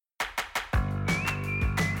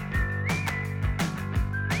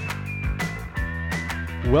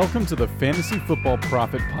Welcome to the Fantasy Football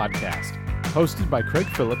Prophet Podcast, hosted by Craig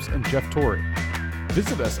Phillips and Jeff Torrey.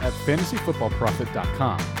 Visit us at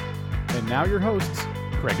fantasyfootballprophet.com. And now your hosts,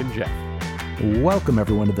 Craig and Jeff. Welcome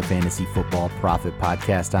everyone to the Fantasy Football Prophet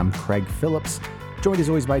Podcast. I'm Craig Phillips, joined as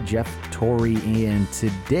always by Jeff Torrey, and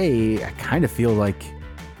today I kind of feel like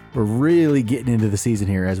we're really getting into the season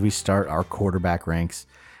here as we start our quarterback ranks.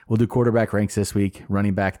 We'll do quarterback ranks this week,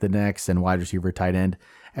 running back the next, and wide receiver, tight end,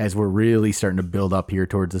 as we're really starting to build up here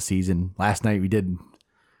towards the season. Last night we did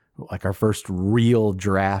like our first real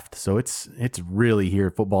draft, so it's really here.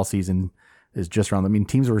 Football season is just around. I mean,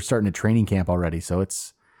 teams were starting a training camp already, so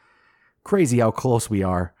it's crazy how close we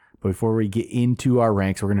are. But before we get into our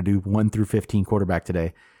ranks, we're going to do 1 through 15 quarterback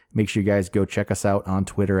today. Make sure you guys go check us out on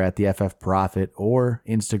Twitter at the FF Prophet or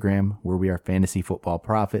Instagram, where we are Fantasy Football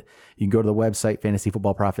Prophet. You can go to the website,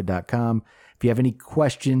 fantasyfootballprophet.com. If you have any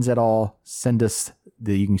questions at all,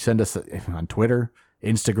 you can send us on Twitter,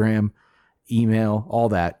 Instagram, email, all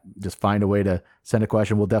that. Just find a way to send a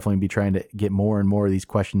question. We'll definitely be trying to get more and more of these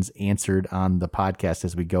questions answered on the podcast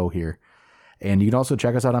as we go here. And you can also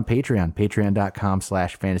check us out on Patreon,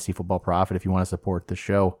 patreon.com/fantasyfootballprophet if you want to support the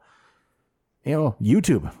show. You know,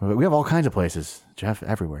 YouTube. We have all kinds of places, Jeff,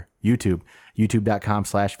 everywhere.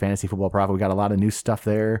 youtube.com/fantasyfootballprophet. We got a lot of new stuff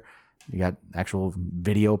there. We got actual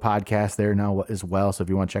video podcasts there now as well. So if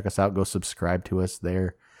you want to check us out, go subscribe to us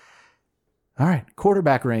there. All right,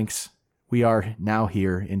 quarterback ranks. We are now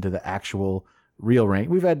here into the actual real rank.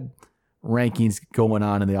 We've had rankings going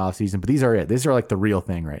on in the offseason, but these are it. These are like the real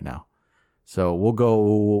thing right now. So we'll go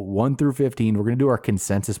 1 through 15. We're going to do our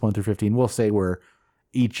consensus 1 through 15. We'll say where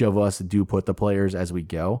each of us do put the players as we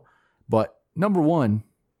go. But number 1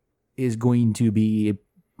 is going to be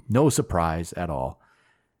no surprise at all.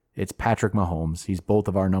 It's Patrick Mahomes. He's both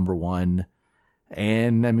of our number 1.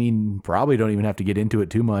 And I mean, probably don't even have to get into it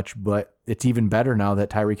too much, but it's even better now that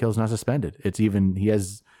Tyreek Hill's not suspended. He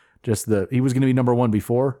was going to be number 1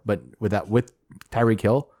 before, but with Tyreek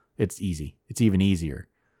Hill, it's easy. It's even easier.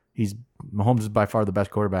 Mahomes is by far the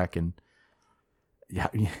best quarterback, and yeah,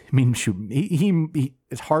 I mean, shoot,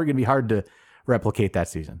 it's going to be hard to replicate that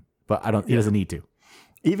season, but he doesn't need to.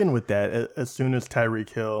 Even with that, as soon as Tyreek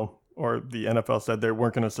Hill or the NFL said they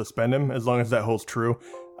weren't going to suspend him, as long as that holds true,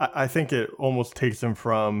 I think it almost takes him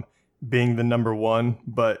from being the number 1,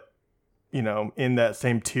 but, you know, in that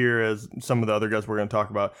same tier as some of the other guys we're going to talk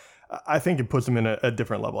about. I think it puts him in a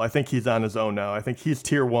different level. I think he's on his own now. I think he's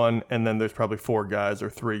tier 1, and then there's probably 4 guys or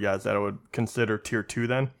 3 guys that I would consider tier 2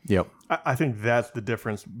 then. Yep. I think that's the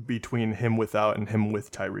difference between him without and him with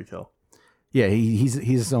Tyreek Hill. Yeah, he's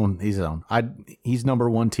his own. He's his own. He's number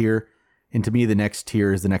 1 tier, and to me, the next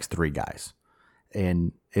tier is the next 3 guys,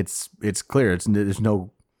 and it's clear. There's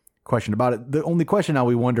no question about it. The only question now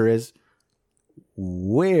we wonder is,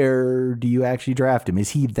 where do you actually draft him?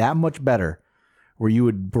 Is he that much better where you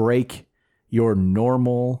would break your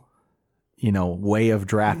normal, way of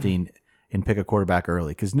drafting and pick a quarterback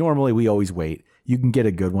early? Because normally we always wait. You can get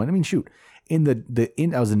a good one. I mean, shoot, I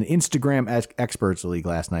was in the Instagram experts league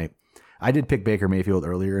last night. I did pick Baker Mayfield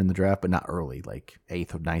earlier in the draft, but not early, like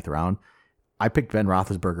 8th or 9th round. I picked Ben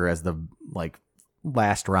Roethlisberger as the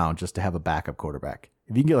last round just to have a backup quarterback.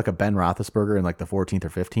 If you can get like a Ben Roethlisberger in like the 14th or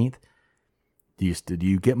 15th, do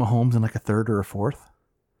you get Mahomes in like a 3rd or a 4th?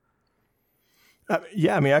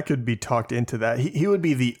 Yeah, I mean, I could be talked into that. He would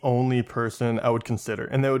be the only person I would consider,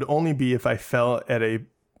 and that would only be if I fell at a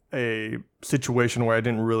situation where I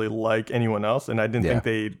didn't really like anyone else, and I didn't think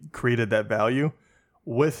they created that value.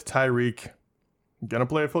 With Tyreek, gonna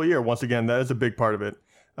play a full year. Once again, that is a big part of it.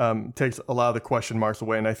 Takes a lot of the question marks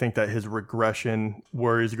away, and I think that his regression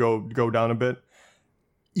worries go down a bit.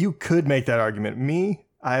 You could make that argument.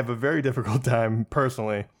 I have a very difficult time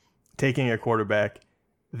personally taking a quarterback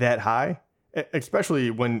that high.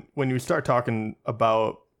 Especially when you start talking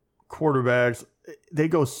about quarterbacks, they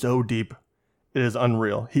go so deep. It is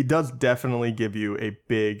unreal. He does definitely give you a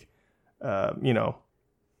big,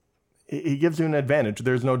 he gives you an advantage.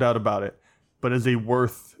 There's no doubt about it. But is he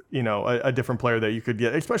worth, a different player that you could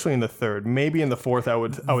get, especially in the 3rd, maybe in the 4th, I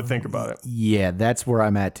would think about it. Yeah, that's where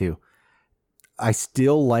I'm at too. I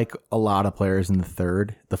still like a lot of players in the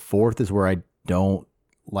 3rd. The 4th is where I don't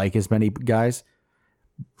like as many guys,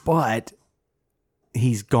 but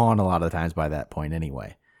he's gone a lot of times by that point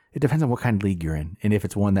anyway. It depends on what kind of league you're in. And if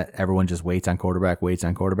it's one that everyone just waits on quarterback,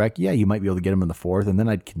 yeah, you might be able to get him in the 4th, and then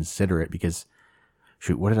I'd consider it because,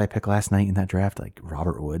 shoot, what did I pick last night in that draft? Like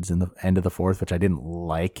Robert Woods in the end of the 4th, which I didn't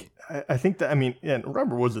like. I think that,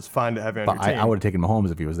 Robert Woods is fine to have on your team. I would have taken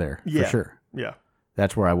Mahomes if he was there, for sure. Yeah.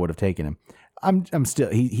 That's where I would have taken him. I'm still,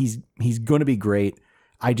 he's going to be great.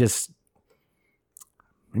 I just,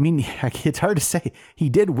 I mean, it's hard to say. He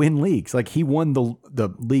did win leagues. Like, he won the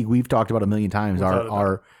league we've talked about a million times,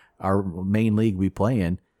 our main league we play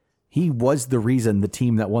in. He was the reason the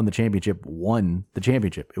team that won the championship won the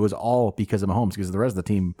championship. It was all because of Mahomes, because the rest of the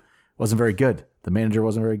team wasn't very good. The manager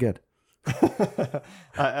wasn't very good.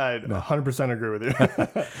 I 100% agree with you.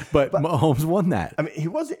 but Mahomes won that. I mean, it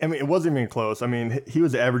wasn't even close. I mean, he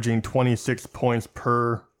was averaging 26 points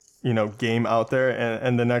per game out there,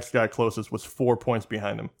 and the next guy closest was 4 points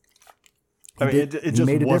behind him. It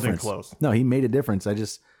just wasn't close. No, he made a difference.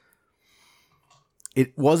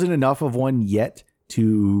 It wasn't enough of one yet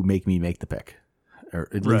to make me make the pick, or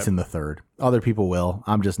at least in the third. Other people will.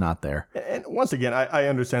 I'm just not there. And once again, I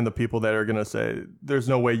understand the people that are going to say there's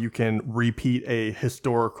no way you can repeat a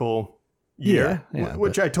historical year,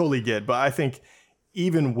 which I totally get. But I think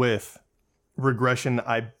even with regression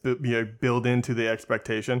I build into the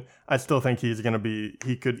expectation, I still think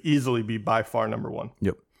he could easily be by far number one.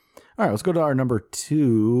 Yep. All right, let's go to our number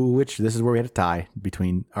two, which this is where we had a tie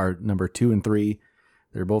between our number 2 and 3.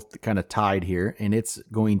 They're both kind of tied here, and it's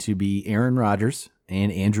going to be Aaron Rodgers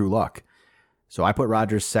and Andrew Luck. So I put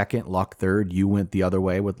Rodgers second, Luck third. You went the other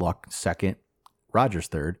way with Luck second, Rodgers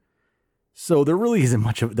third. So there really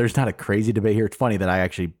isn't there's not a crazy debate here. It's funny that I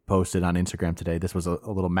actually posted on Instagram today. This was a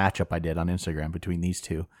little matchup I did on Instagram between these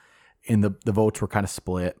two. And the votes were kind of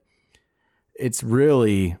split.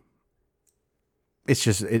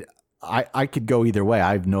 I could go either way.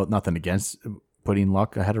 I have nothing against putting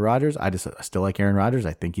Luck ahead of Rodgers. I still like Aaron Rodgers.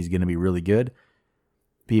 I think he's going to be really good.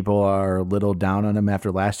 People are a little down on him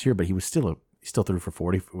after last year, but he still threw for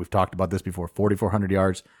 40. We've talked about this before, 4,400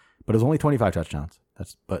 yards, but it was only 25 touchdowns.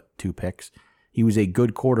 That's but 2 picks. He was a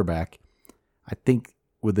good quarterback. I think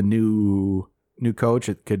with the new coach,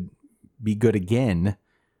 it could be good again.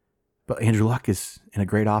 But Andrew Luck is in a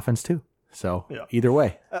great offense too. So either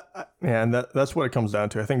way. And that's what it comes down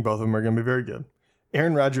to. I think both of them are going to be very good.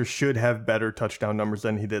 Aaron Rodgers should have better touchdown numbers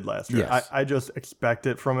than he did last year. Yes. I just expect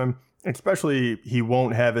it from him, especially he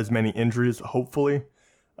won't have as many injuries, hopefully.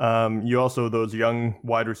 You also, those young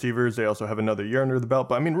wide receivers, they also have another year under the belt.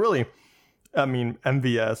 But MVS,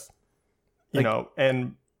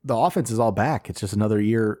 and the offense is all back. It's just another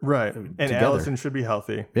year. Right. And together. Allison should be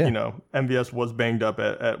healthy. Yeah. MVS was banged up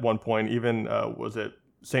at one point. Even,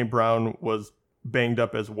 St. Brown was banged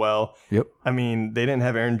up as well. Yep. They didn't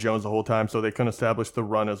have Aaron Jones the whole time, so they couldn't establish the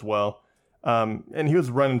run as well. And he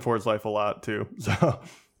was running for his life a lot too. So,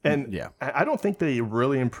 I don't think they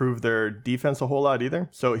really improved their defense a whole lot either.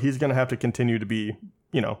 So he's going to have to continue to be,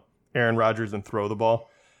 Aaron Rodgers and throw the ball.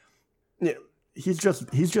 Yeah, he's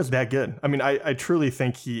just that good. I truly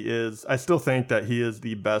think he is. I still think that he is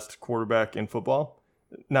the best quarterback in football.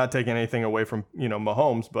 Not taking anything away from,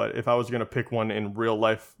 Mahomes, but if I was going to pick one in real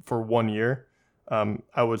life for 1 year,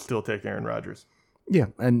 I would still take Aaron Rodgers. Yeah,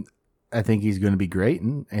 and I think he's going to be great,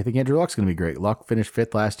 and I think Andrew Luck's going to be great. Luck finished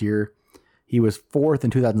 5th last year. He was 4th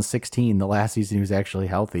in 2016, the last season he was actually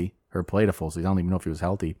healthy, or played a full season. I don't even know if he was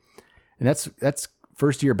healthy. And that's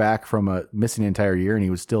first year back from missing an entire year, and he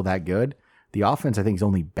was still that good. The offense, I think, is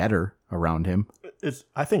only better around him.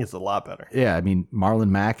 I think it's a lot better. Yeah, Marlon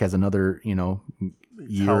Mack has another,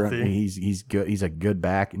 year. Healthy. He's good. He's a good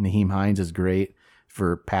back. Nyheim Hines is great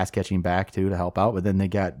for pass catching back too to help out. But then they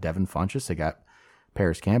got Devin Funchess. They got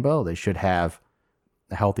Paris Campbell. They should have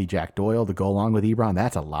a healthy Jack Doyle to go along with Ebron.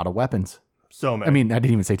 That's a lot of weapons. So many. I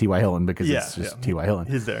didn't even say T.Y. Hilton because it's just T.Y.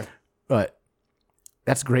 Hilton. He's there. But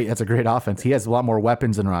that's great. That's a great offense. He has a lot more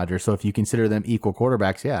weapons than Rodgers. So if you consider them equal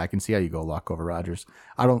quarterbacks, I can see how you go Luck over Rodgers.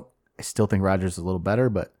 I still think Rodgers is a little better,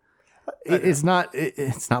 but it's not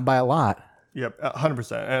by a lot. Yep,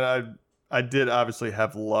 100%. And I did obviously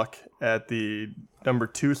have Luck at the number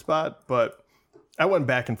 2 spot, but I went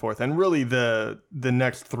back and forth. And really the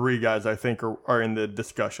next 3 guys I think are in the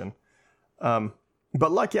discussion.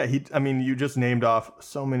 But Luck, you just named off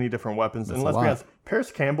so many different weapons. That's and let's be honest,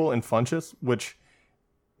 Paris Campbell and Funchess, which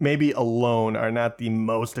maybe alone are not the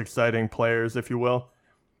most exciting players, if you will.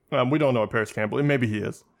 We don't know what Paris Campbell, maybe he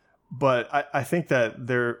is. But I think that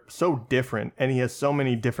they're so different, and he has so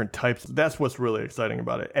many different types. That's what's really exciting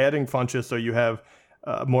about it. Adding Funchess, so you have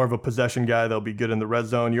more of a possession guy that'll be good in the red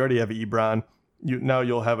zone. You already have Ebron. Now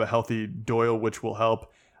you'll have a healthy Doyle, which will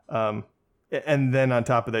help. And then on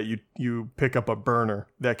top of that, you pick up a burner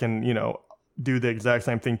that can, do the exact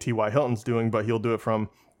same thing T.Y. Hilton's doing, but he'll do it from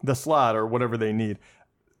the slot or whatever they need.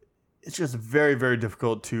 It's just very, very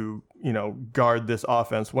difficult to, guard this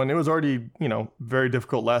offense when it was already, very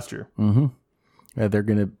difficult last year. Mm-hmm. Yeah, they're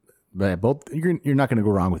going to both. You're not going to go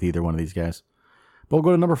wrong with either one of these guys. But we'll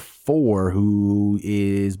go to number 4, who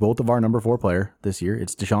is both of our number 4 player this year.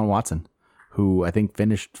 It's Deshaun Watson, who I think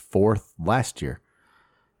finished 4th last year.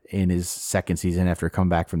 in his second season after coming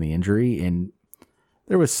back from the injury. And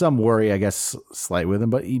there was some worry, I guess, slight with him,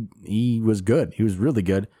 but he was good. He was really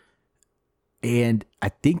good. And I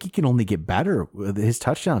think he can only get better with his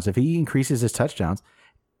touchdowns. If he increases his touchdowns,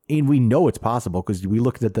 and we know it's possible because we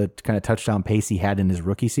looked at the kind of touchdown pace he had in his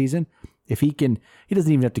rookie season. If he can, he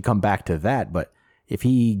doesn't even have to come back to that, but if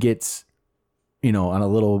he gets, on a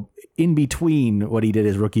little in between what he did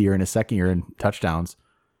his rookie year and his second year in touchdowns,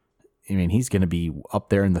 I mean, he's going to be up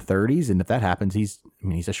there in the 30s. And if that happens, he's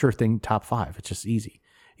a sure thing top 5. It's just easy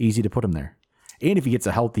to put him there. And if he gets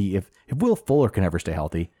if Will Fuller can ever stay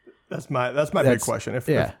healthy, that's my big question.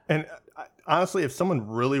 Honestly, if someone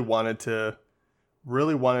really wanted to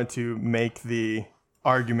make the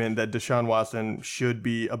argument that Deshaun Watson should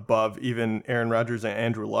be above even Aaron Rodgers and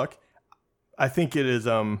Andrew Luck, I think it is.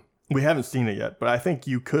 We haven't seen it yet, but I think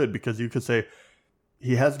you could, because you could say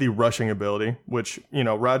he has the rushing ability, which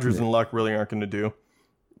Rodgers and Luck really aren't going to do.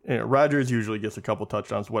 Rodgers usually gets a couple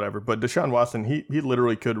touchdowns, whatever. But Deshaun Watson, he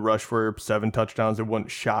literally could rush for 7 touchdowns. It wouldn't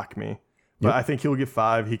shock me. But I think he'll get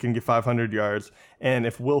 5. He can get 500 yards. And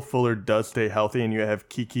if Will Fuller does stay healthy and you have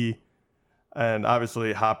Kiki and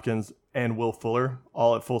obviously Hopkins and Will Fuller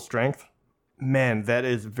all at full strength, man, that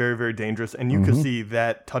is very, very dangerous. And you could see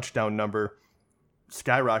that touchdown number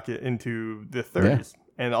skyrocket into the 30s.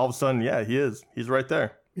 Yeah. And all of a sudden, he's right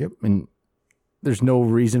there. Yep. And there's no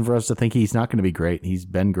reason for us to think he's not going to be great. He's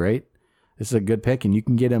been great. This is a good pick, and you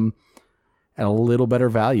can get him at a little better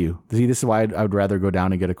value. See, this is why I would rather go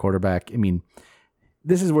down and get a quarterback. I mean,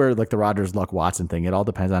 this is where like the Rodgers, Luck, Watson thing, it all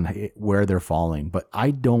depends on where they're falling. But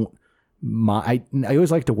I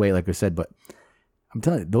always like to wait, like I said, but I'm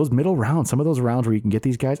telling you, those middle rounds, some of those rounds where you can get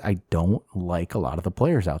these guys, I don't like a lot of the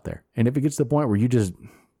players out there. And if it gets to the point where you just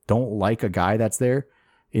don't like a guy that's there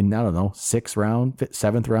in, I don't know, 6th round,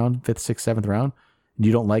 7th round, 5th, 6th, 7th round, and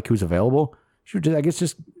you don't like who's available, I guess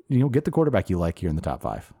just, get the quarterback you like here in the top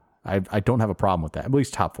 5. I don't have a problem with that. At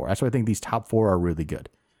least top 4. That's why I think these top 4 are really good.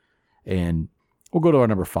 And we'll go to our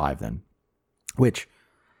number 5 then, which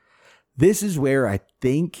this is where I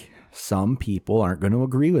think some people aren't going to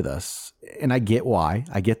agree with us. And I get why.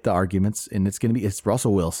 I get the arguments. And it's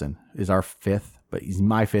Russell Wilson is our 5th, but he's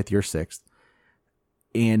my 5th, your 6th.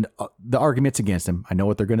 And the arguments against him, I know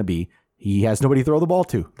what they're going to be. He has nobody to throw the ball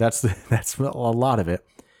to. That's a lot of it.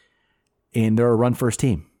 And they're a run-first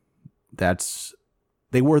team.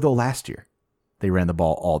 They were, though, last year. They ran the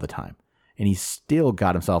ball all the time. And he still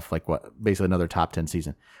got himself, basically another top 10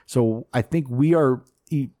 season. So I think we're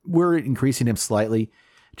increasing him slightly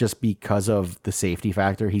just because of the safety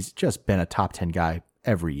factor. He's just been a top 10 guy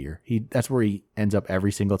every year. That's where he ends up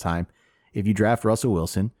every single time. If you draft Russell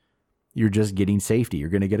Wilson, you're just getting safety. You're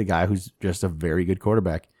going to get a guy who's just a very good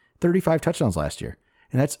quarterback. 35 touchdowns last year.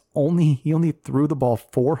 And he only threw the ball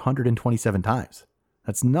 427 times.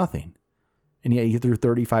 That's nothing. And yet he threw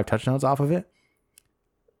 35 touchdowns off of it.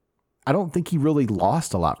 I don't think he really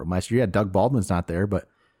lost a lot from last year. Yeah, Doug Baldwin's not there, but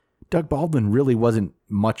Doug Baldwin really wasn't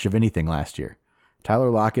much of anything last year.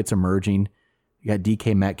 Tyler Lockett's emerging. You got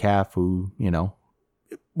DK Metcalf, who,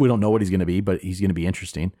 we don't know what he's going to be, but he's going to be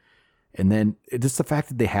interesting. And then just the fact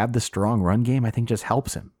that they have the strong run game, I think just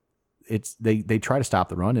helps him. They try to stop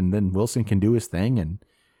the run, and then Wilson can do his thing, and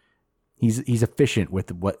he's efficient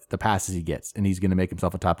with what the passes he gets, and he's going to make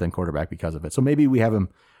himself a top 10 quarterback because of it. So maybe we have him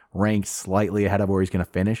ranked slightly ahead of where he's going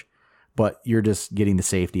to finish, but you're just getting the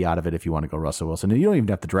safety out of it if you want to go Russell Wilson. And you don't even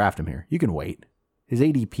have to draft him here. You can wait. His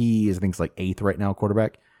ADP is, I think, like 8th right now,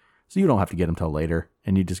 quarterback. So you don't have to get him till later,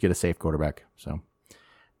 and you just get a safe quarterback. So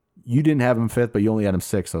you didn't have him 5th, but you only had him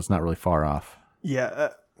 6th, so it's not really far off. Yeah.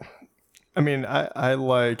 I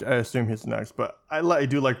assume he's next, but I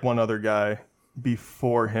do like one other guy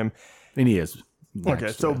before him. And he is next.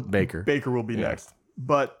 Okay, so Baker. Baker will be next.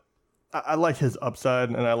 But I like his upside,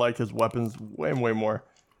 and I like his weapons way, way more.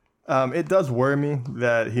 It does worry me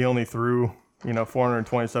that he only threw,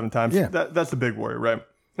 427 times. Yeah. That's a big worry, right?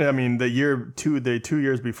 I mean, the 2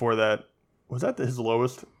 years before that, was that his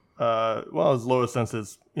lowest? His lowest since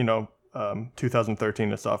his,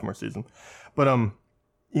 2013, his sophomore season. But,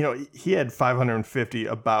 he had 550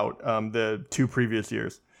 about the 2 previous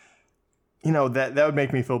years. That would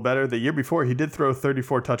make me feel better. The year before, he did throw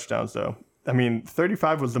 34 touchdowns, though. I mean,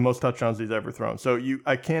 35 was the most touchdowns he's ever thrown. So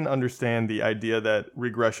I can understand the idea that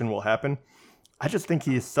regression will happen. I just think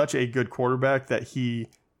he is such a good quarterback that he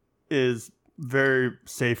is very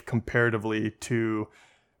safe comparatively to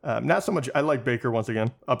not so much. I like Baker once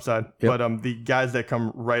again, upside, yep. But the guys that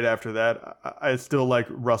come right after that, I still like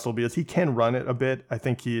Russell because he can run it a bit. I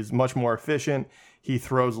think he's much more efficient. He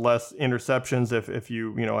throws less interceptions if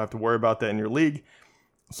you have to worry about that in your league.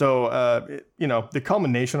 So, the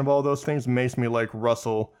culmination of all those things makes me like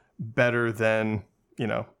Russell better than,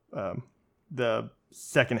 the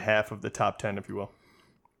second half of the top 10, if you will.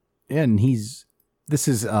 And he's not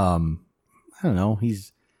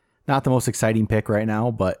the most exciting pick right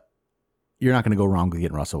now, but you're not going to go wrong with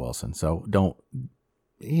getting Russell Wilson. So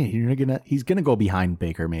he's going to go behind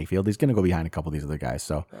Baker Mayfield. He's going to go behind a couple of these other guys.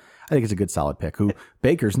 So I think it's a good solid pick.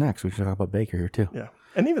 Baker's next. We should talk about Baker here too. Yeah.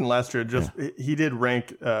 And even last year, he did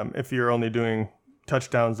rank, if you're only doing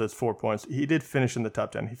touchdowns as 4 points, he did finish in the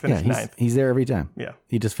top 10. He finished ninth. He's there every time. Yeah.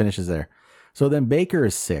 He just finishes there. So then Baker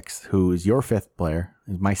is sixth, who is your fifth player.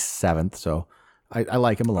 He's my seventh. So I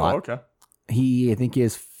like him a lot. Oh, okay. I think he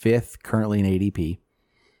is fifth currently in ADP.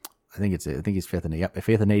 I think he's fifth in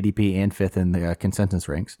ADP and fifth in the consensus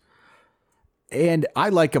ranks. And I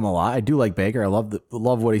like him a lot. I do like Baker. I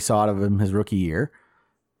love what he saw out of him his rookie year.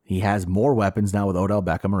 He has more weapons now with Odell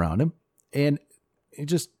Beckham around him, and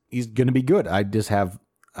he's going to be good. I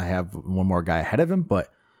have one more guy ahead of him, but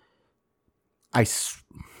I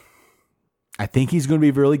think he's going to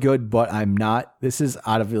be really good. But I'm not. This is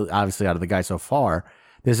obviously out of the guy so far.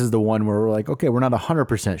 This is the one where we're like, okay, we're not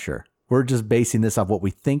 100% sure. We're just basing this off what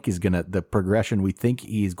we think is the progression we think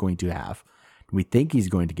he's going to have. We think he's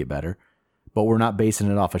going to get better, but we're not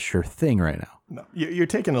basing it off a sure thing right now. No, you're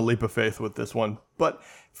taking a leap of faith with this one. But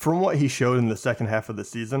from what he showed in the second half of the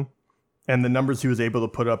season and the numbers he was able to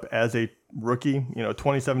put up as a rookie,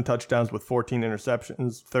 27 touchdowns with 14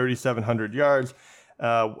 interceptions, 3,700 yards.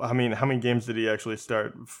 How many games did he actually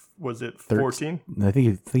start? Was it 14? I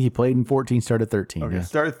think he played in 14, started 13. Okay, yeah.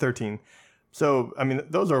 Started 13. So,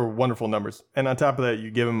 those are wonderful numbers. And on top of that,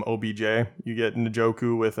 you give him OBJ. You get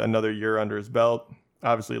Njoku with another year under his belt.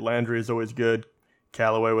 Obviously, Landry is always good.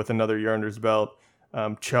 Callaway with another year under his belt.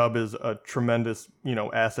 Chubb is a tremendous,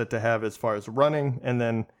 asset to have as far as running. And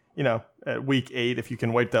then, at week 8, if you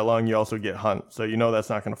can wait that long, you also get Hunt. So that's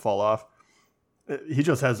not going to fall off. He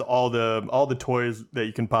just has all the toys that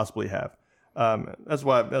you can possibly have. That's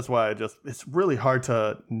why it's really hard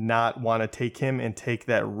to not want to take him and take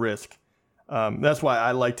that risk. That's why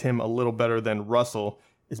I liked him a little better than Russell,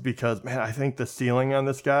 is because, man, I think the ceiling on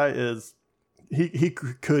this guy is he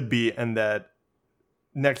could be in that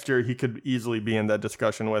next year. He could easily be in that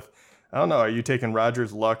discussion with, I don't know, are you taking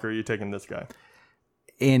Rodgers, Luck, or are you taking this guy?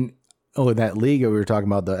 And that league that we were talking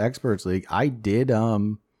about, the experts league, I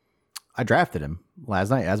drafted him last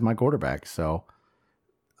night as my quarterback. So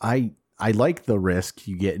I like the risk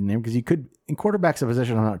you get in him, because in quarterback's a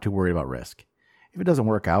position I'm not too worried about risk. If it doesn't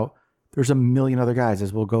work out, there's a million other guys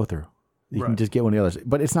as we'll go through. You can just get one of the others,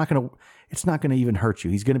 but it's not going to even hurt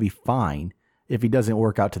you. He's going to be fine. If he doesn't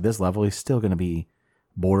work out to this level, he's still going to be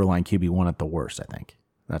borderline QB1 at the worst, I think.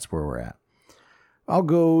 That's where we're at. I'll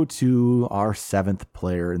go to our 7th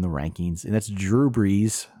player in the rankings, and that's Drew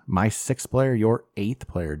Brees, my 6th player, your 8th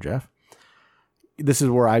player, Jeff. This is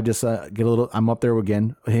where I just I'm up there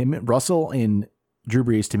again. Russell and Drew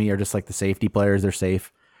Brees to me are just like the safety players. They're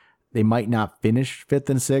safe. They might not finish 5th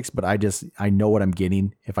and 6th, but I know what I'm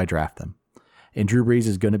getting if I draft them. And Drew Brees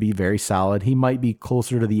is going to be very solid. He might be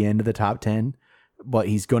closer to the end of the top 10, but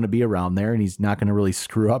he's going to be around there, and he's not going to really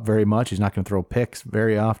screw up very much. He's not going to throw picks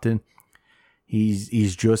very often.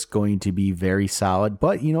 He's just going to be very solid.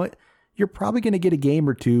 But you know what? You're probably going to get a game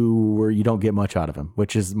or two where you don't get much out of him,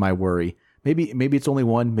 which is my worry. Maybe it's only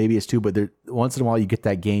one, maybe it's two, but once in a while you get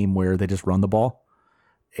that game where they just run the ball,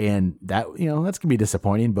 and that that's going to be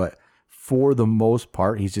disappointing. But for the most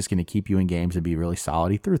part, he's just going to keep you in games and be really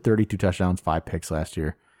solid. He threw 32 touchdowns, 5 picks last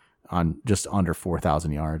year on just under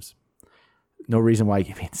 4,000 yards. No reason why.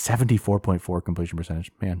 74.4 completion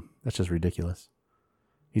percentage. Man, that's just ridiculous.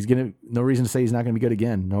 No reason to say he's not going to be good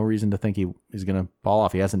again. No reason to think he's going to fall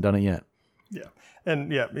off. He hasn't done it yet. Yeah.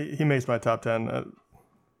 And yeah, he makes my top 10.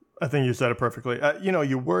 I think you said it perfectly.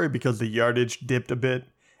 You worry because the yardage dipped a bit,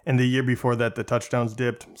 and the year before that, the touchdowns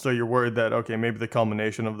dipped. So you're worried that, okay, maybe the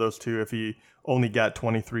culmination of those two, if he only got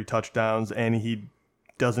 23 touchdowns and he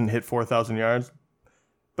doesn't hit 4,000 yards.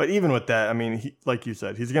 But even with that, like you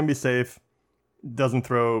said, he's going to be safe, doesn't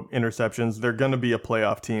throw interceptions. They're going to be a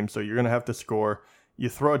playoff team, so you're going to have to score. You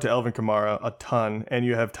throw it to Alvin Kamara a ton, and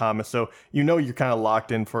you have Thomas. So you're kind of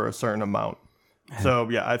locked in for a certain amount. So,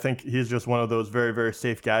 yeah, I think he's just one of those very, very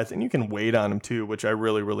safe guys. And you can wait on him, too, which I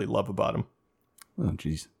really, really love about him. Oh,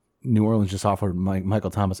 geez. New Orleans just offered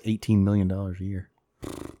Michael Thomas $18 million a year.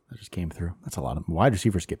 That just came through. That's a lot of wide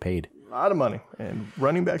receivers get paid. A lot of money, and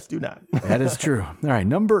running backs do not. That is true. All right,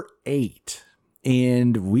 number 8.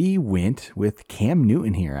 And we went with Cam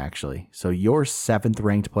Newton here, actually. So your 7th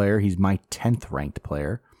ranked player. He's my 10th ranked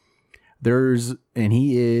player. And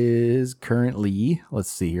he is currently,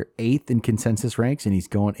 let's see here, 8th in consensus ranks, and he's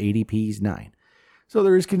going ADP's 9. So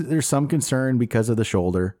there's some concern because of the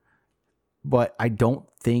shoulder. but I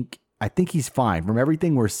think he's fine. From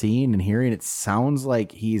everything we're seeing and hearing, it sounds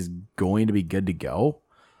like he's going to be good to go.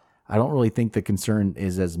 I don't really think the concern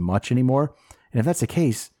is as much anymore. And if that's the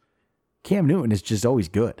case, Cam Newton is just always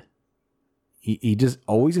good. He just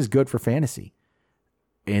always is good for fantasy.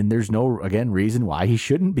 And there's no, again, reason why he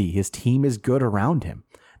shouldn't be. His team is good around him.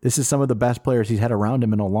 This is some of the best players he's had around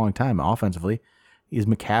him in a long time offensively. He's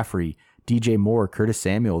McCaffrey, DJ Moore, Curtis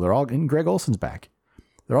Samuel. They're all, and Greg Olson's back.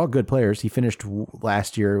 They're all good players. He finished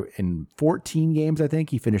last year in 14 games, I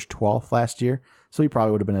think. He finished 12th last year. So he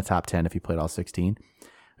probably would have been a top 10 if he played all 16.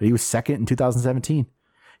 But he was second in 2017.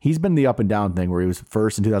 He's been the up and down thing where he was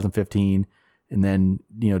first in 2015 and then,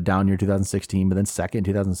 down year 2016, but then second in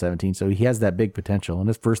 2017. So he has that big potential. And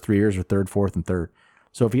his first 3 years are third, fourth, and third.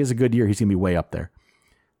 So if he has a good year, he's going to be way up there.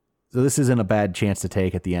 So this isn't a bad chance to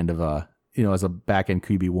take at the end of as a back end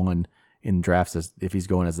QB1 in drafts if he's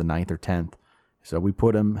going as the 9th or 10th. So we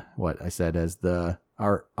put him, as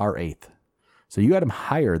our 8th. So you had him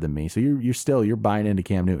higher than me. So you're buying into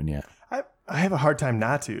Cam Newton yet. I have a hard time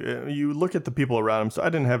not to. You look at the people around him. So I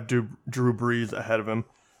didn't have Drew Brees ahead of him.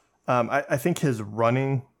 I think his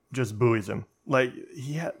running just buoys him. Like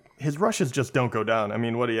his rushes just don't go down. I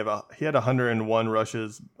mean, what do you have? He had 101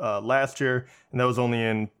 rushes last year, and that was only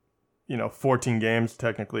in 14 games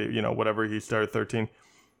technically. Whatever, he started 13.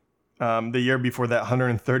 The year before that,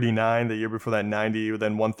 139. The year before that, 90.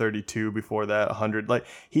 Then 132. Before that, 100. Like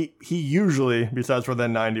he usually, besides for that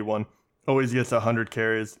 91, always gets 100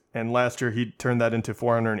 carries. And last year he turned that into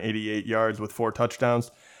 488 yards with 4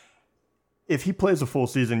 touchdowns. If he plays a full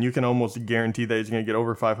season, you can almost guarantee that he's going to get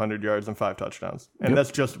over 500 yards and 5 touchdowns. And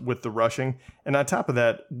That's just with the rushing. And on top of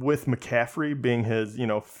that, with McCaffrey being his,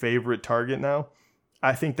 favorite target now,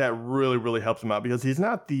 I think that really, really helps him out because he's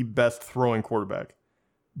not the best throwing quarterback.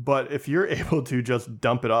 But if you're able to just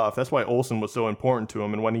dump it off, that's why Olsen was so important to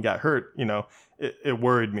him. And when he got hurt, it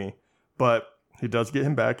worried me. But he does get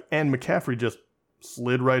him back. And McCaffrey just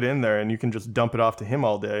slid right in there, and you can just dump it off to him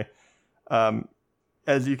all day.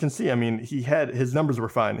 As you can see, I mean, his numbers were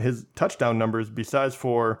fine. His touchdown numbers, besides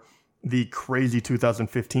for the crazy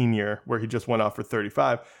 2015 year where he just went off for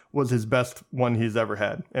 35, was his best one he's ever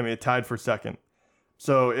had. I mean, it tied for second.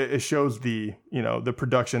 So it shows the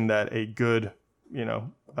production that a good,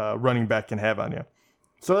 running back can have on you.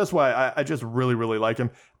 So that's why I just really, really like him.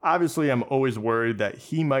 Obviously, I'm always worried that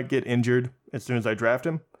he might get injured as soon as I draft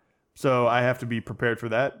him. So I have to be prepared for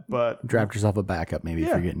that. But draft yourself a backup maybe if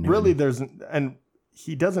you're getting really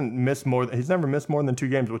he doesn't miss he's never missed more than 2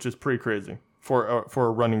 games, which is pretty crazy for a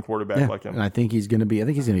running quarterback like him. And I think he's going to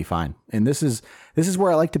be fine. And this is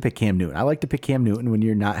where I like to pick Cam Newton. I like to pick Cam Newton when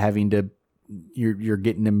you're not having to, you're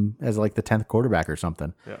getting him as like the 10th quarterback or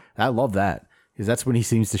something. Yeah. I love that because that's when he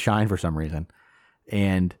seems to shine for some reason.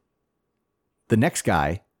 And the next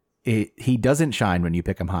guy, he doesn't shine when you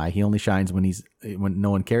pick him high. He only shines when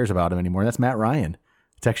no one cares about him anymore. That's Matt Ryan.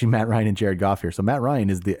 It's actually Matt Ryan and Jared Goff here. So Matt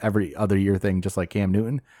Ryan is the every other year thing, just like Cam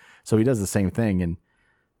Newton. So he does the same thing. And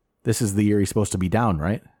this is the year he's supposed to be down,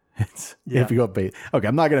 right? If you go okay,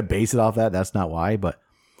 I'm not going to base it off that. That's not why. But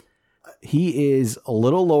he is a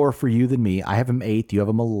little lower for you than me. I have him 8th. You have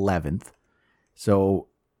him 11th. So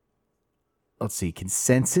let's see.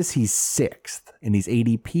 Consensus, he's 6th. And he's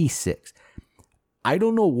ADP 6th. I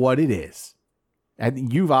don't know what it is.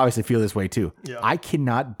 And you obviously feel this way too. Yeah. I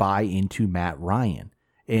cannot buy into Matt Ryan.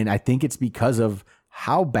 And I think it's because of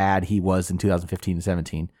how bad he was in 2015 and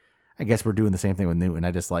 17. I guess we're doing the same thing with Newton.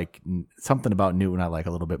 I just like something about Newton I like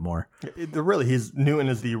a little bit more. Newton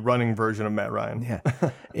is the running version of Matt Ryan. Yeah.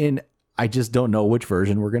 And I just don't know which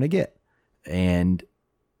version we're going to get. And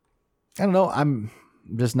I don't know. I'm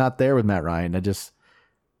just not there with Matt Ryan.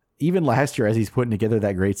 Even last year as he's putting together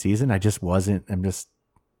that great season, he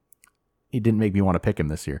didn't make me want to pick him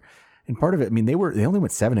this year. And part of it, I mean, they only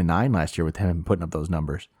went 7-9 last year with him putting up those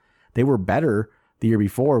numbers. They were better the year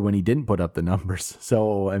before when he didn't put up the numbers.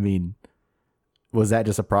 So, I mean, was that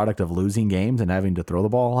just a product of losing games and having to throw the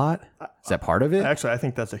ball a lot? Is that part of it? Actually, I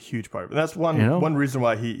think that's a huge part of it. That's one reason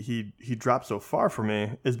why he dropped so far for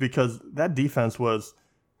me is because that defense was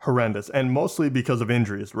horrendous and mostly because of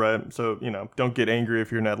injuries, right? So, don't get angry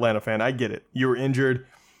if you're an Atlanta fan. I get it. You were injured,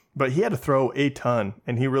 but he had to throw a ton,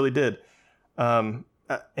 and he really did.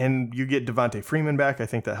 And you get Devontae Freeman back. I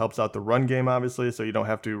think that helps out the run game, obviously, so you don't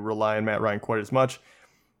have to rely on Matt Ryan quite as much.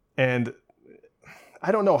 And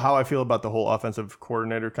I don't know how I feel about the whole offensive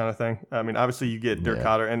coordinator kind of thing. I mean, obviously you get Dirk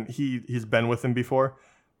Koetter, and he's been with him before.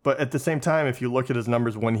 But at the same time, if you look at his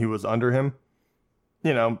numbers when he was under him,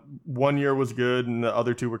 1 year was good, and the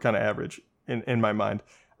other 2 were kind of average in my mind.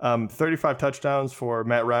 35 touchdowns for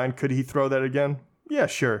Matt Ryan. Could he throw that again? Yeah,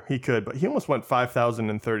 sure, he could. But he almost went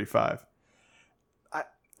 5,035.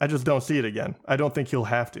 I just don't see it again. I don't think he'll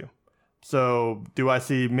have to. So do I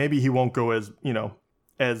see maybe he won't go as,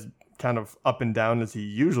 as kind of up and down as he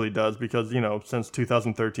usually does because, since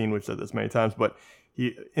 2013, we've said this many times, but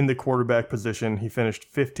he in the quarterback position, he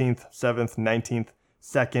finished 15th, 7th, 19th,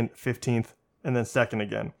 2nd, 15th, and then 2nd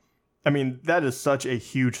again. I mean, that is such a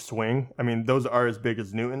huge swing. I mean, those are as big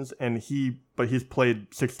as Newton's, but he's played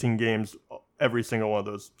 16 games every single one of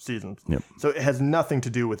those seasons. Yep. So it has nothing to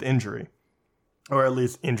do with injury, or at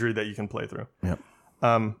least injury that you can play through. Yep.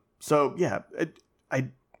 So yeah,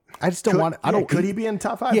 I just don't want. I don't. Could he be in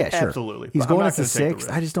top 5? Yeah, sure. Absolutely. He's going as the 6th.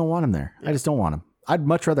 I just don't want him there. Yeah. I just don't want him. I'd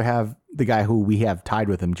much rather have the guy who we have tied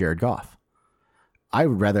with him, Jared Goff. I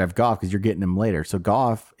would rather have Goff because you're getting him later. So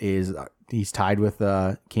Goff he's tied with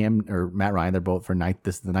Cam or Matt Ryan. They're both for 9th.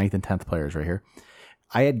 This is the 9th and 10th players right here.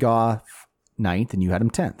 I had Goff 9th and you had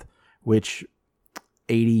him 10th, which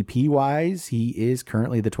ADP wise, he is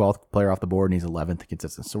currently the 12th player off the board and he's 11th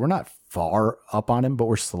consistent. So we're not far up on him, but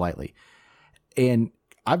we're slightly. And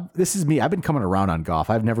this is me. I've been coming around on Goff.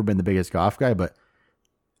 I've never been the biggest Goff guy, but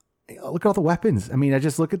look at all the weapons. I mean, I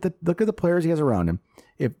just look at the players he has around him.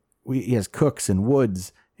 He has Cooks and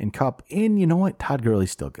Woods and Kupp, and you know what? Todd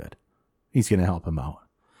Gurley's still good. He's going to help him out.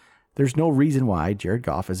 There's no reason why Jared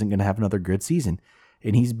Goff isn't going to have another good season.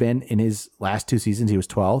 And he's been in his last 2 seasons, he was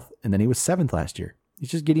 12th, and then he was 7th last year.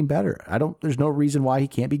 He's just getting better. There's no reason why he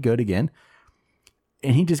can't be good again.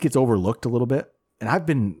 And he just gets overlooked a little bit.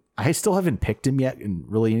 And I still haven't picked him yet in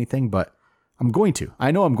really anything, but I'm going to.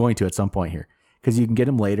 I know I'm going to at some point here because you can get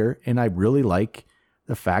him later. And I really like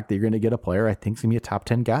the fact that you're going to get a player I think is going to be a top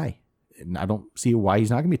 10 guy. And I don't see why he's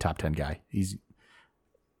not going to be a top 10 guy.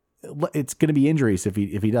 It's going to be injuries if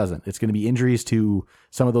he doesn't. It's going to be injuries to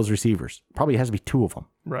some of those receivers. Probably has to be 2 of them.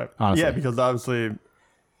 Right. Honestly. Yeah, because obviously,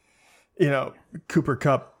 Cooper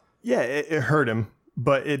Kupp, it hurt him,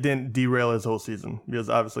 but it didn't derail his whole season because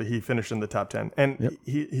obviously he finished in the top 10. And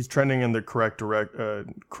he's trending in the correct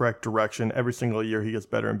direction. Every single year he gets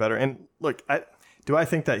better and better. And look, do I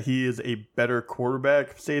think that he is a better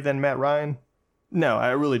quarterback, say, than Matt Ryan? No, I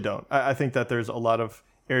really don't. I think that there's a lot of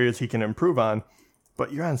areas he can improve on,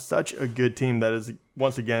 but you're on such a good team that is,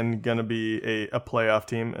 once again, going to be a playoff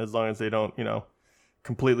team as long as they don't,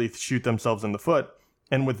 completely shoot themselves in the foot.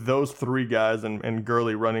 And with those 3 guys and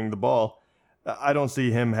Gurley running the ball, I don't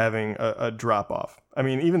see him having a drop-off. I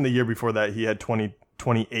mean, even the year before that, he had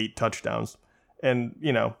 28 touchdowns. And,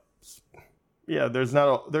 there's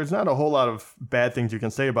not a whole lot of bad things you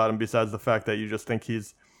can say about him besides the fact that you just think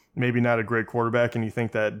he's maybe not a great quarterback and you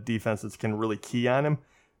think that defenses can really key on him.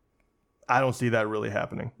 I don't see that really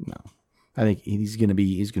happening. No. I think he's going to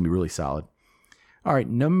be really solid. All right,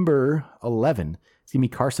 number 11 is going to be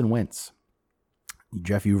Carson Wentz.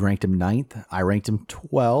 Jeff, you ranked him 9th. I ranked him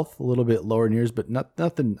 12th, a little bit lower than yours, but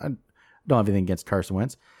nothing. I don't have anything against Carson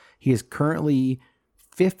Wentz. He is currently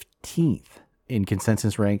 15th in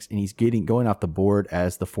consensus ranks, and he's going off the board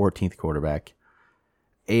as the 14th quarterback.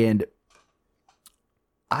 And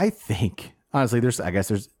I think, honestly,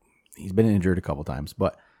 he's been injured a couple times,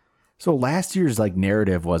 but so last year's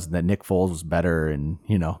narrative was that Nick Foles was better and,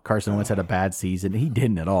 Carson Wentz had a bad season. He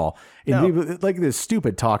didn't at all. And this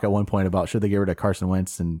stupid talk at one point about should they get rid of Carson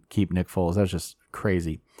Wentz and keep Nick Foles. That was just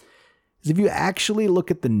crazy. Because if you actually look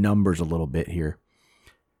at the numbers a little bit here.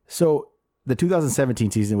 So the 2017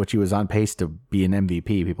 season, which he was on pace to be an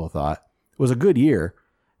MVP, people thought, was a good year.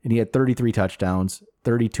 And he had 33 touchdowns,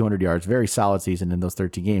 3,200 yards, very solid season in those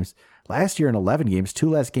 13 games. Last year in 11 games, 2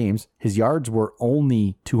 less games, his yards were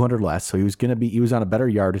only 200 less. So he was on a better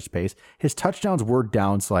yardage pace. His touchdowns were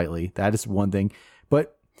down slightly. That is one thing,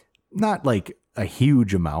 but not a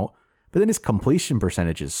huge amount. But then his completion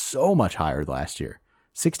percentage is so much higher last year.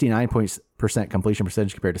 69% completion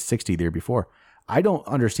percentage compared to 60 the year before. I don't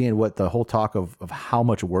understand what the whole talk of how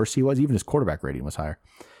much worse he was. Even his quarterback rating was higher.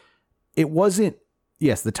 It wasn't.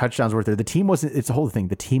 Yes, the touchdowns were there. The team wasn't, it's the whole thing.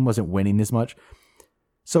 The team wasn't winning as much.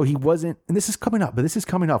 So he wasn't, and this is coming up, but this is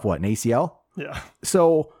coming off what, an ACL? Yeah.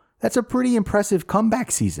 So that's a pretty impressive comeback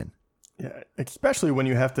season. Yeah, especially when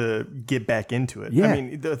you have to get back into it. Yeah. I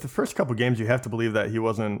mean, the first couple games, you have to believe that he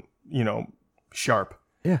wasn't, sharp.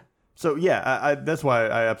 Yeah. So, yeah, that's why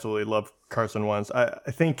I absolutely love Carson Wentz. I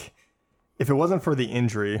think if it wasn't for the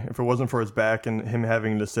injury, if it wasn't for his back and him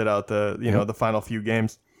having to sit out the final few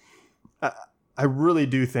games, I really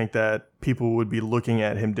do think that people would be looking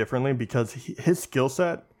at him differently because his skill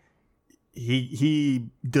set, he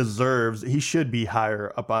should be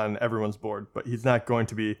higher up on everyone's board, but he's not going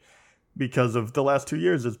to be because of the last 2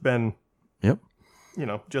 years. It's been,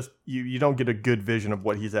 just you don't get a good vision of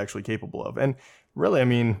what he's actually capable of. And really, I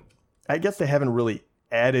mean, I guess they haven't really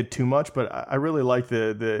added too much, but I really like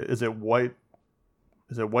the is it White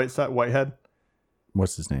Is it Whitehead?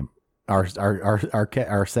 What's his name? Arceg,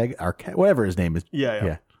 whatever his name is.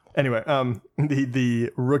 Yeah. Anyway,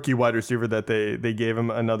 the rookie wide receiver that they gave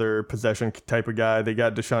him, another possession type of guy. They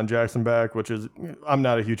got Deshaun Jackson back, which is, I'm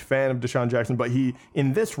not a huge fan of Deshaun Jackson, but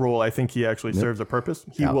in this role, I think he actually serves a purpose.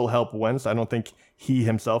 He will help Wentz. I don't think he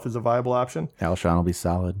himself is a viable option. Alshon will be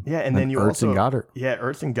solid. Yeah, and then you Ertz and Goddard. Yeah,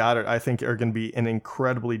 Ertz and Goddard, I think, are going to be an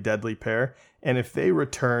incredibly deadly pair. And if they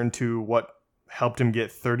return to what helped him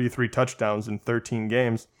get 33 touchdowns in 13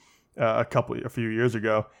 games a few years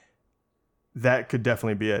ago, that could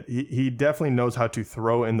definitely be it. He definitely knows how to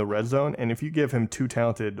throw in the red zone. And if you give him two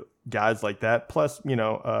talented guys like that, plus,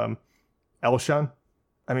 Alshon,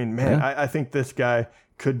 I mean, man, yeah. I think this guy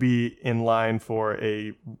could be in line for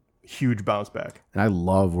a huge bounce back. And I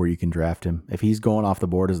love where you can draft him. If he's going off the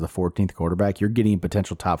board as the 14th quarterback, you're getting a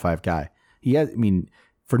potential top 5 guy.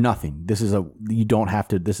 For nothing. This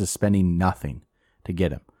is spending nothing to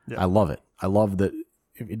get him. Yeah. I love it. I love that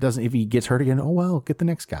if he gets hurt again, oh well, get the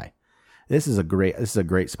next guy. This is a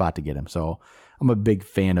great spot to get him. So I'm a big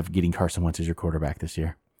fan of getting Carson Wentz as your quarterback this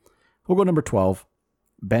year. We'll go number 12,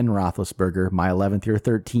 Ben Roethlisberger, my 11th, your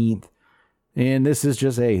 13th. And this is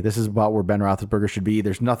about where Ben Roethlisberger should be.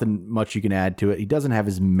 There's nothing much you can add to it. He doesn't have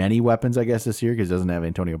as many weapons, I guess, this year because he doesn't have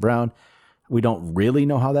Antonio Brown. We don't really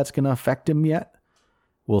know how that's going to affect him yet.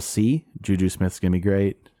 We'll see. Juju Smith's going to be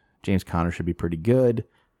great. James Conner should be pretty good.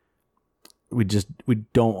 We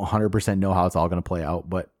don't 100% know how it's all going to play out,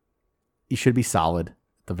 but he should be solid at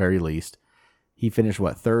the very least. He finished,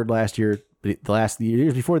 third last year? The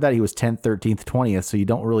years before that, he was 10th, 13th, 20th, so you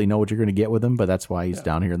don't really know what you're going to get with him, but that's why he's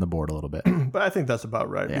down here on the board a little bit. But I think that's about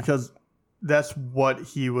right, because that's what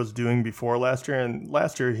he was doing before last year, and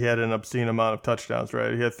last year he had an obscene amount of touchdowns,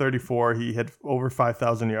 right? He had 34, he had over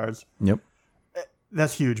 5,000 yards. Yep.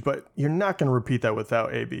 That's huge, but you're not going to repeat that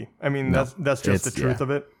without AB. I mean, that's just the truth of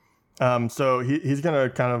it. So he's going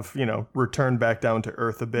to kind of, return back down to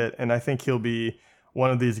earth a bit. And I think he'll be one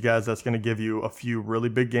of these guys that's going to give you a few really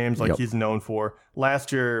big games like he's known for.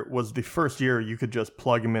 Last year was the first year you could just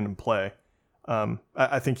plug him in and play.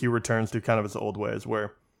 I think he returns to kind of his old ways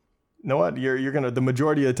where, you know what, you're going to, the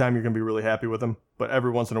majority of the time you're going to be really happy with him. But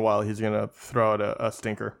every once in a while, he's going to throw out a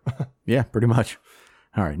stinker. Yeah, pretty much.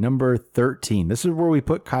 All right, number 13. This is where we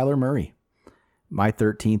put Kyler Murray. My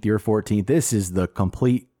 13th, your 14th. This is the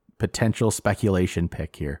complete potential speculation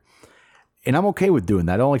pick here. And I'm okay with doing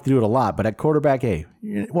that. I don't like to do it a lot, but at quarterback, hey,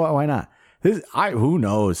 why not? Who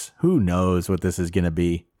knows? Who knows what this is going to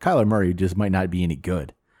be? Kyler Murray just might not be any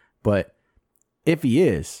good. But if he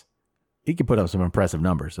is, he can put up some impressive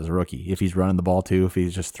numbers as a rookie. If he's running the ball too, if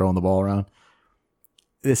he's just throwing the ball around.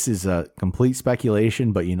 This is a complete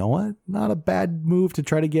speculation, but you know what? Not a bad move to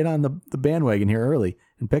try to get on the bandwagon here early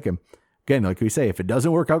and pick him. Again, like we say, if it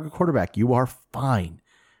doesn't work out at quarterback, you are fine.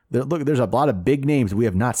 There's a lot of big names we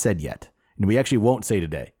have not said yet, and we actually won't say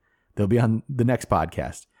today. They'll be on the next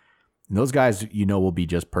podcast. And those guys, will be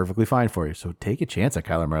just perfectly fine for you. So take a chance at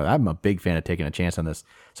Kyler Murray. I'm a big fan of taking a chance on this.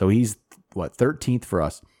 So he's, 13th for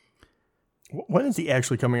us. When is he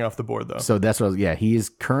actually coming off the board, though? So that's what. He is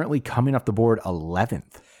currently coming off the board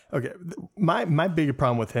 11th. Okay, my big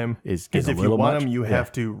problem with him is if you want him, you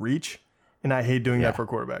have to reach, and I hate doing that for a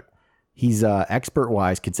quarterback. He's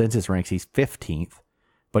expert-wise, consensus ranks, he's 15th,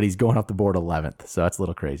 but he's going off the board 11th, so that's a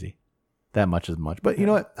little crazy. That much is much, but you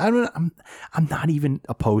know what? I'm not even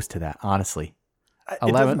opposed to that, honestly.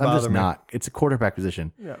 11th, I'm just not. It's a quarterback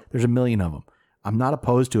position. Yeah. There's a million of them. I'm not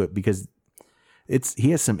opposed to it because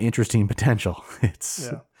he has some interesting potential.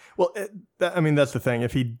 Well, that's the thing.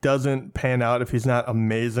 If he doesn't pan out, if he's not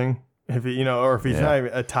amazing, if he, or if he's not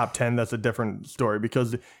even a top 10, that's a different story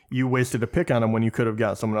because you wasted a pick on him when you could have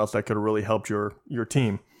got someone else that could have really helped your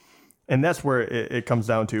team. And that's where it comes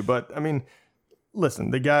down to. But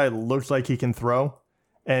listen, the guy looks like he can throw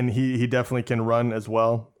and he definitely can run as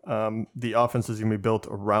well. The offense is going to be built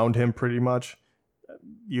around him pretty much.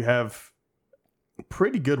 You have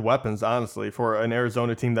pretty good weapons, honestly, for an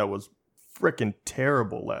Arizona team that was freaking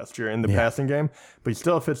terrible last year in the passing game, but you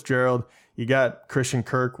still have Fitzgerald. You got Christian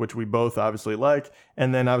Kirk, which we both obviously like,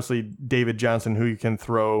 and then obviously David Johnson, who you can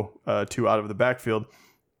throw to out of the backfield.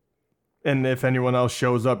 And if anyone else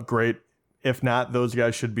shows up, great. If not, those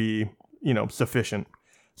guys should be, sufficient.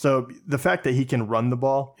 So the fact that he can run the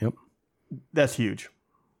ball, that's huge.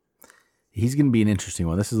 He's going to be an interesting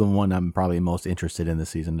one. This is the one I'm probably most interested in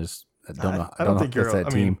this season. I don't think you're that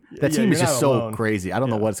team. That team is just so crazy. I don't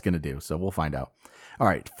know what it's going to do. So we'll find out. All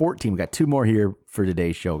right, 14. We got 2 more here for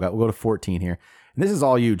today's show. We'll go to 14 here. And this is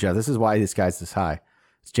all you, Jeff. This is why this guy's this high.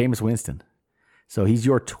 It's Jameis Winston. So he's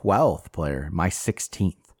your 12th player, my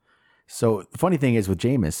 16th. So the funny thing is with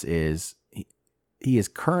Jameis is he is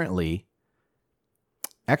currently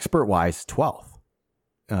expert-wise 12th.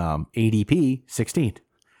 ADP 16th.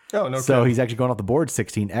 Oh, no. So he's actually going off the board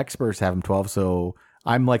 16. Experts have him 12. So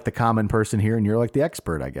I'm like the common person here, and you're like the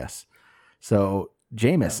expert, I guess. So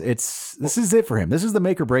Jameis, this is it for him. This is the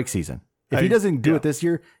make or break season. If he doesn't do it this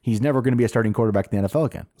year, he's never going to be a starting quarterback in the NFL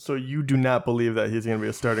again. So you do not believe that he's going to be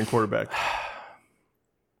a starting quarterback?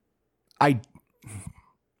 I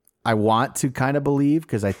want to kind of believe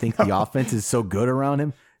because I think the offense is so good around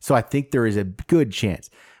him. So I think there is a good chance.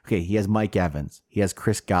 Okay, he has Mike Evans. He has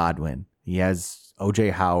Chris Godwin. He has O.J.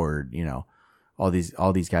 Howard. All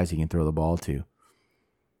these guys he can throw the ball to.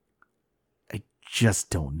 I just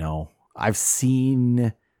don't know. I've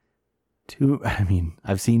seen too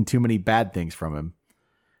many bad things from him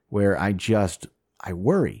where I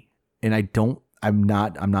worry. And I'm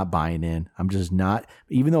not buying in. I'm just not,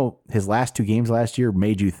 even though his last 2 games last year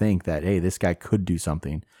made you think that, hey, this guy could do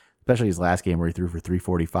something, especially his last game where he threw for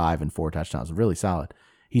 345 and 4 touchdowns. Really solid.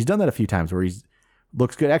 He's done that a few times where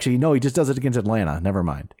looks good. Actually, no, he just does it against Atlanta. Never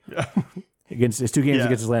mind. Yeah. Against his 2 games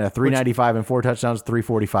against Atlanta, 395 and 4 touchdowns,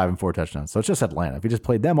 345 and 4 touchdowns. So it's just Atlanta. If he just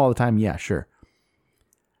played them all the time, yeah, sure.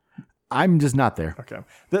 I'm just not there. Okay.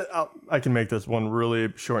 I can make this one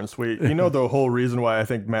really short and sweet. The whole reason why I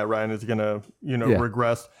think Matt Ryan is going to,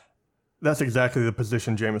 regress, that's exactly the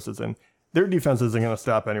position Jameis is in. Their defense isn't going to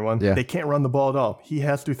stop anyone. Yeah. They can't run the ball at all. He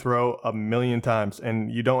has to throw 1,000,000 times, and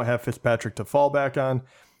you don't have Fitzpatrick to fall back on.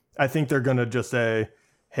 I think they're going to just say,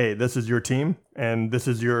 hey, this is your team, and this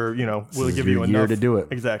is your, we'll give you enough year to do it.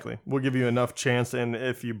 Exactly. We'll give you enough chance, and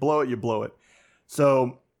if you blow it, you blow it.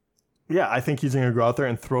 So, yeah, I think he's going to go out there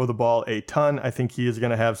and throw the ball a ton. I think he is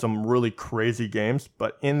going to have some really crazy games,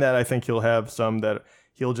 but in that, I think he'll have some that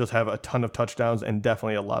he'll just have a ton of touchdowns and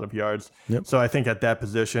definitely a lot of yards. Yep. So I think at that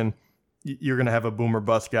position, you're going to have a boomer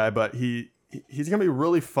bust guy, but he's going to be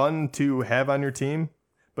really fun to have on your team,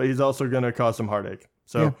 but he's also going to cause some heartache.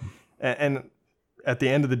 So, and at the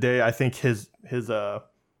end of the day, I think his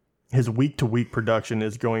week-to-week production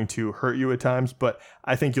is going to hurt you at times, but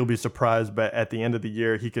I think you'll be surprised. But at the end of the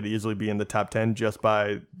year, he could easily be in the top 10 just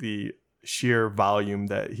by the sheer volume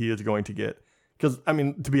that he is going to get. Because,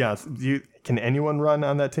 to be honest, can anyone run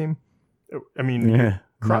on that team?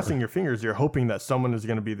 Crossing your fingers, you're hoping that someone is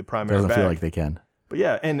going to be the primary back. Doesn't feel like they can. But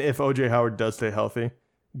yeah, and if O.J. Howard does stay healthy,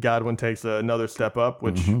 Godwin takes another step up,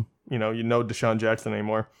 which, Deshaun Jackson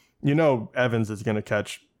anymore. Evans is going to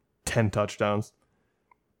catch 10 touchdowns.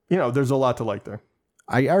 There's a lot to like there.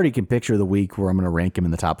 I already can picture the week where I'm going to rank him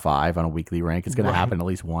in the top 5 on a weekly rank. It's going to happen at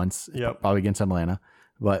least once, probably against Atlanta.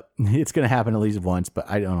 But it's going to happen at least once, but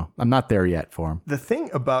I don't know. I'm not there yet for him. The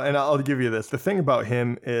thing about, and I'll give you this, the thing about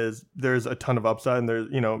him is there's a ton of upside, and there's,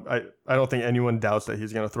 I don't think anyone doubts that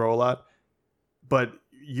he's going to throw a lot, but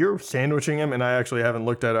you're sandwiching him, and I actually haven't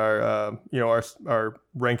looked at our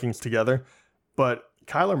rankings together, but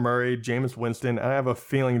Kyler Murray, Jameis Winston, and I have a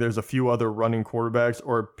feeling there's a few other running quarterbacks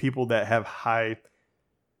or people that have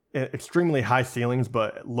extremely high ceilings,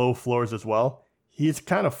 but low floors as well. He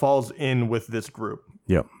kind of falls in with this group.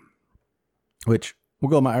 Yep. Which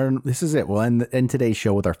we'll go. This is it. We'll end today's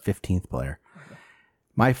show with our 15th player.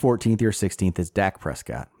 My 14th or 16th is Dak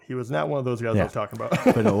Prescott. He was not one of those guys I was talking about.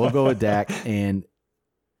 But no, we'll go with Dak. And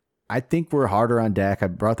I think we're harder on Dak. I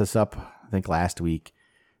brought this up, I think, last week.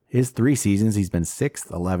 His 3 seasons, he's been 6th,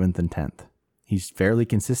 11th, and 10th. He's fairly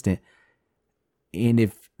consistent. And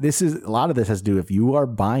a lot of this has to do if you are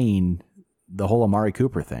buying the whole Amari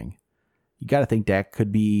Cooper thing, you got to think Dak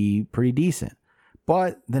could be pretty decent.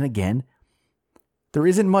 But then again, there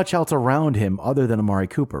isn't much else around him other than Amari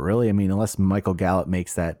Cooper, really. Unless Michael Gallup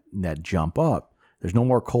makes that jump up. There's no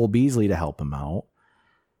more Cole Beasley to help him out.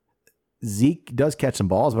 Zeke does catch some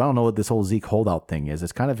balls, but I don't know what this whole Zeke holdout thing is.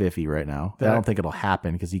 It's kind of iffy right now. I don't think it'll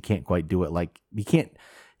happen because he can't quite do it. Like he can't.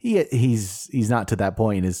 He's not to that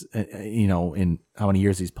point. In how many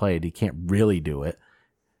years he's played, he can't really do it.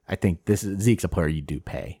 I think Zeke's a player you do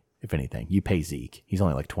pay. If anything, you pay Zeke. He's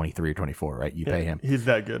only like 23 or 24, right? You pay him. He's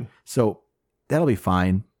that good. So that'll be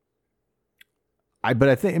fine. But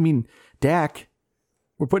I think, Dak,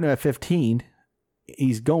 we're putting him at 15.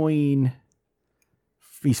 He's 14th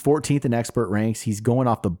in expert ranks. He's going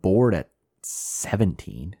off the board at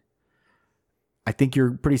 17. I think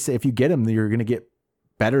you're pretty safe. If you get him, you're going to get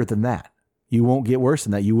better than that. You won't get worse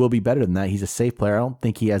than that. You will be better than that. He's a safe player. I don't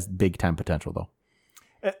think he has big time potential, though.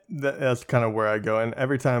 That's kind of where I go. And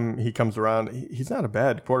every time he comes around, he's not a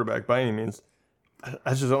bad quarterback by any means.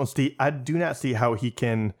 I do not see how he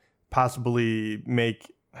can possibly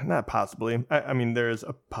make, not possibly, there's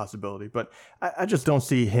a possibility, but I just don't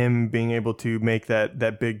see him being able to make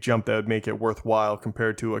that big jump that would make it worthwhile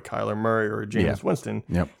compared to a Kyler Murray or a Jameis Winston.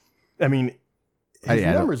 Yep. his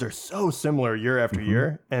numbers are so similar year after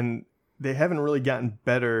year, and they haven't really gotten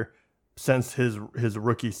better since his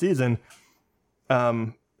rookie season.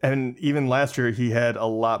 And even last year, he had a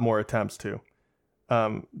lot more attempts too.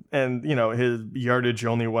 And his yardage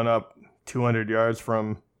only went up 200 yards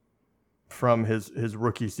from his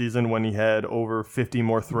rookie season when he had over 50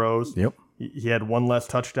 more throws. Yep. He had one less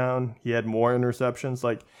touchdown. He had more interceptions.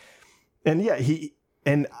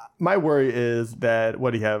 And my worry is that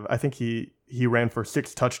what he have, I think he ran for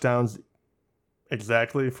 6 touchdowns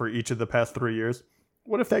exactly for each of the past 3 years.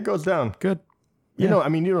 What if that goes down? Good. You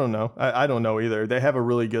don't know. I don't know either. They have a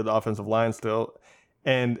really good offensive line still.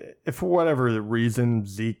 And if for whatever reason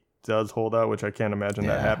Zeke does hold out, which I can't imagine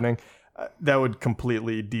that happening, that would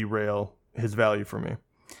completely derail his value for me.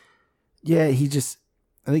 Yeah, I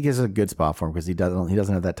think he's a good spot for him because he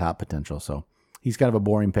doesn't have that top potential. So he's kind of a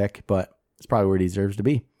boring pick, but it's probably where he deserves to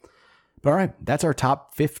be. But all right, that's our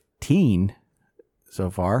top 15 so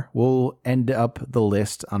far. We'll end up the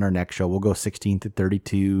list on our next show. We'll go 16 to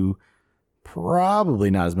 32. Probably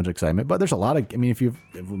not as much excitement, but there's a lot of, if you've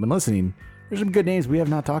been listening, there's some good names we have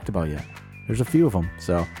not talked about yet. There's a few of them.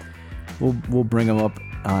 So we'll bring them up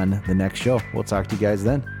on the next show. We'll talk to you guys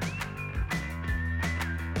then.